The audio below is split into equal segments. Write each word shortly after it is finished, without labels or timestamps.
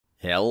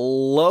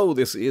Hello,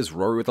 this is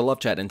Rory with the Love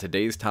Chat, and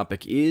today's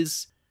topic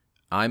is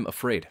I'm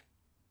afraid.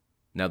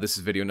 Now, this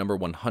is video number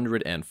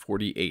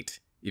 148.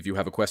 If you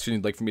have a question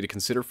you'd like for me to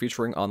consider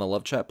featuring on the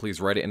Love Chat, please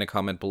write it in a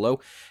comment below.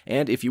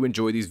 And if you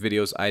enjoy these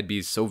videos, I'd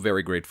be so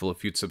very grateful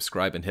if you'd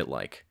subscribe and hit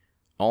like.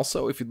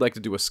 Also, if you'd like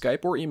to do a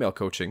Skype or email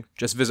coaching,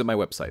 just visit my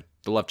website,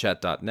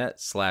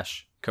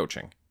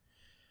 thelovechat.net/coaching.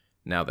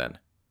 Now then,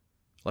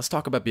 let's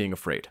talk about being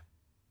afraid.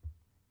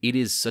 It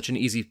is such an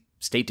easy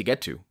state to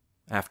get to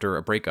after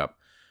a breakup.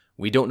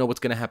 We don't know what's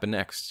going to happen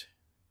next.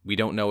 We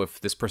don't know if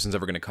this person's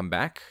ever going to come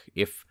back,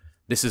 if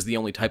this is the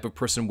only type of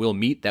person we'll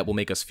meet that will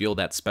make us feel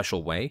that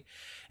special way.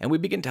 And we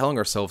begin telling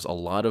ourselves a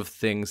lot of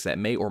things that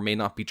may or may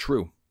not be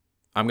true.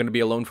 I'm going to be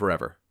alone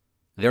forever.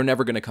 They're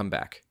never going to come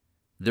back.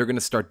 They're going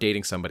to start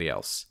dating somebody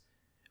else.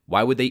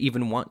 Why would they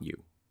even want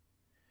you?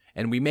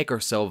 And we make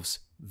ourselves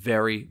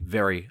very,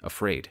 very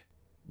afraid.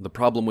 The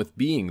problem with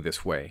being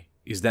this way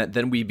is that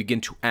then we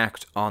begin to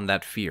act on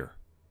that fear.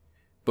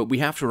 But we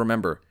have to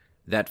remember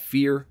that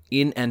fear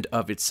in and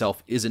of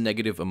itself is a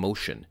negative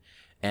emotion,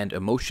 and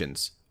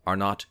emotions are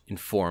not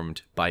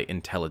informed by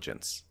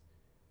intelligence.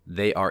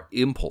 They are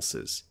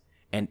impulses,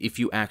 and if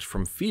you act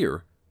from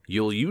fear,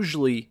 you'll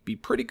usually be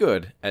pretty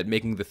good at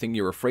making the thing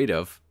you're afraid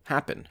of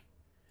happen.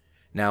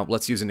 Now,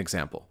 let's use an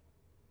example.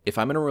 If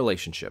I'm in a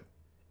relationship,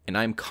 and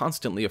I'm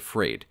constantly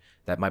afraid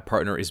that my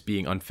partner is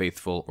being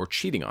unfaithful or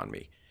cheating on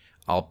me,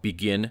 I'll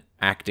begin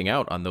acting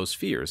out on those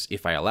fears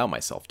if I allow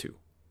myself to,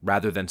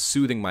 rather than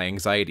soothing my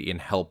anxiety in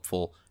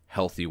helpful,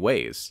 healthy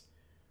ways.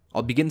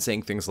 I'll begin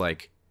saying things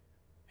like,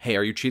 "Hey,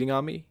 are you cheating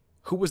on me?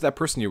 Who was that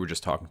person you were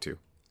just talking to?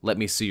 Let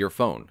me see your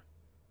phone."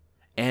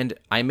 And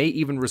I may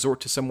even resort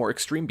to some more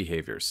extreme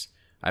behaviors.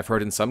 I've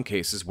heard in some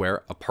cases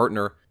where a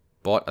partner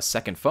bought a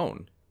second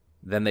phone,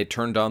 then they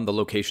turned on the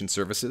location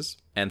services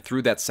and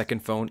threw that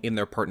second phone in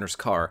their partner's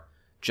car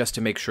just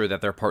to make sure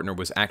that their partner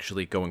was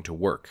actually going to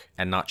work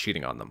and not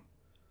cheating on them.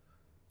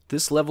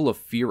 This level of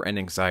fear and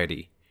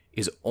anxiety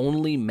is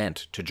only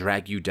meant to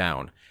drag you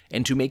down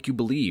and to make you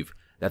believe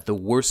that the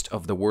worst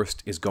of the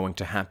worst is going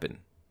to happen.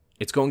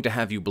 It's going to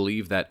have you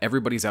believe that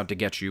everybody's out to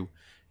get you,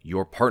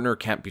 your partner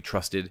can't be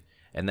trusted,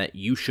 and that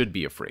you should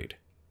be afraid.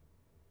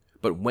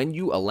 But when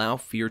you allow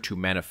fear to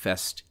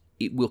manifest,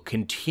 it will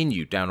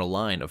continue down a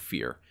line of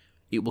fear.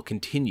 It will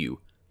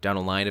continue down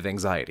a line of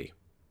anxiety.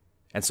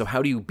 And so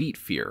how do you beat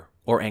fear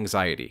or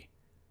anxiety?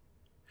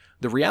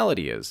 The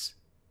reality is,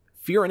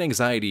 fear and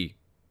anxiety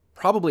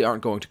probably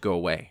aren't going to go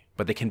away,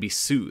 but they can be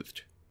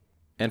soothed.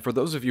 And for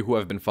those of you who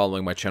have been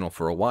following my channel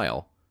for a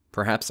while,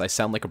 perhaps I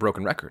sound like a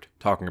broken record,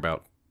 talking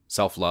about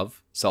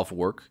self-love,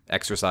 self-work,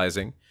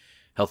 exercising,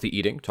 healthy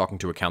eating, talking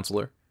to a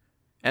counselor,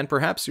 and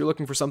perhaps you're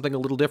looking for something a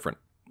little different,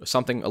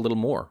 something a little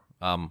more,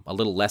 a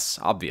little less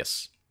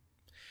obvious.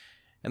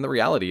 And the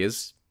reality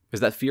is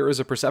that fear is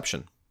a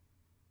perception.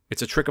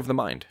 It's a trick of the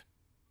mind.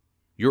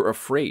 You're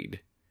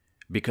afraid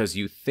because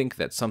you think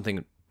that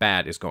something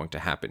bad is going to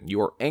happen. You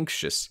are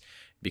anxious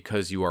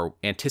because you are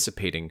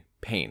anticipating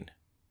pain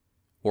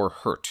or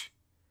hurt.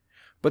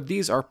 But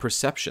these are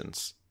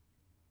perceptions.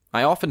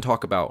 I often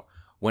talk about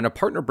when a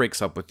partner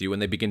breaks up with you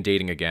and they begin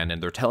dating again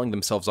and they're telling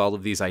themselves all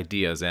of these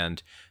ideas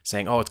and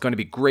saying, "Oh, it's going to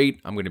be great.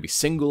 I'm going to be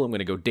single. I'm going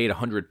to go date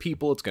 100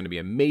 people. It's going to be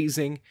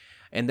amazing."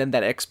 And then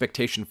that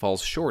expectation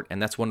falls short,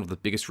 and that's one of the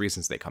biggest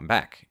reasons they come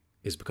back,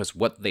 is because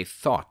what they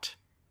thought,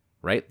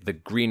 right, the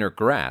greener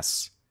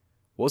grass,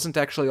 wasn't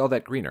actually all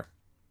that greener.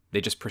 They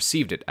just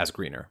perceived it as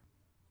greener.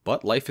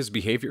 But life is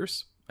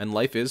behaviors, and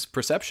life is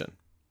perception.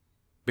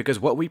 Because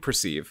what we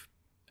perceive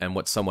and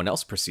what someone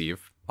else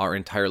perceive are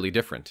entirely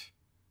different.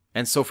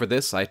 And so for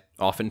this, I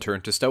often turn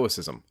to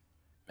Stoicism.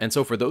 And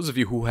so for those of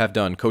you who have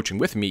done coaching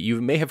with me,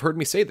 you may have heard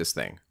me say this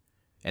thing.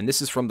 And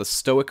this is from the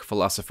Stoic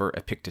philosopher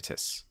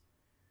Epictetus.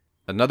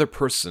 Another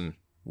person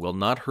will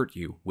not hurt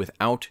you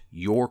without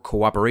your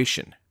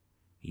cooperation.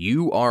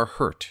 You are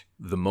hurt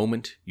the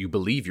moment you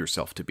believe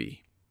yourself to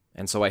be.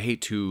 And so I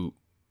hate to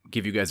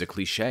give you guys a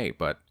cliche,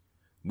 but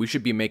we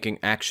should be making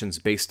actions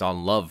based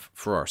on love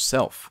for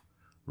ourselves,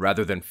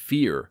 rather than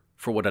fear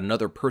for what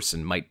another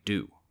person might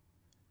do.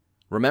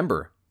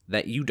 Remember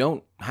that you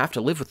don't have to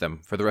live with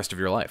them for the rest of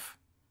your life.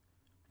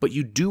 But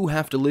you do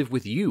have to live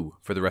with you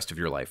for the rest of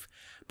your life.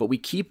 But we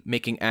keep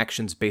making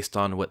actions based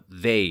on what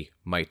they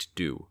might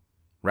do,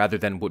 rather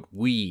than what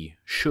we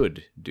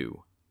should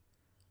do.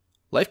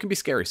 Life can be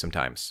scary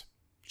sometimes.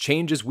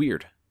 Change is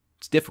weird.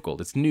 It's difficult.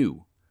 It's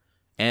new.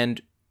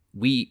 And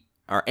we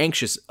are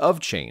anxious of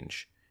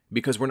change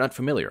because we're not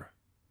familiar,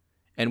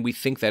 and we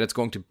think that it's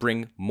going to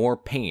bring more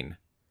pain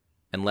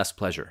and less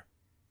pleasure.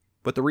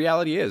 But the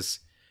reality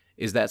is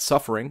that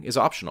suffering is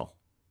optional.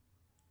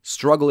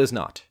 Struggle is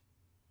not.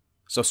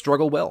 So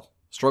struggle well.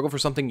 Struggle for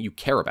something you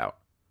care about.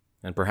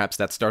 And perhaps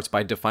that starts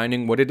by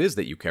defining what it is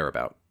that you care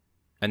about,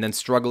 and then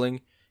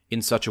struggling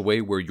in such a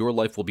way where your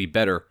life will be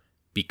better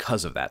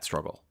because of that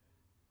struggle.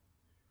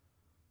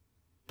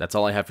 That's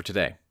all I have for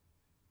today.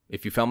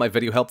 If you found my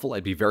video helpful,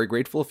 I'd be very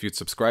grateful if you'd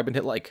subscribe and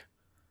hit like.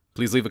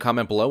 Please leave a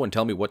comment below and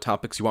tell me what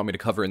topics you want me to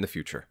cover in the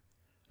future.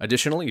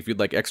 Additionally, if you'd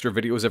like extra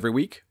videos every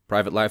week,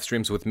 private live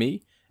streams with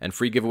me, and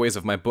free giveaways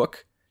of my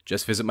book,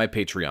 just visit my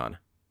Patreon,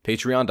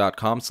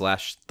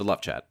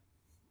 patreon.com/thelovechat.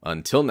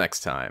 Until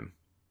next time.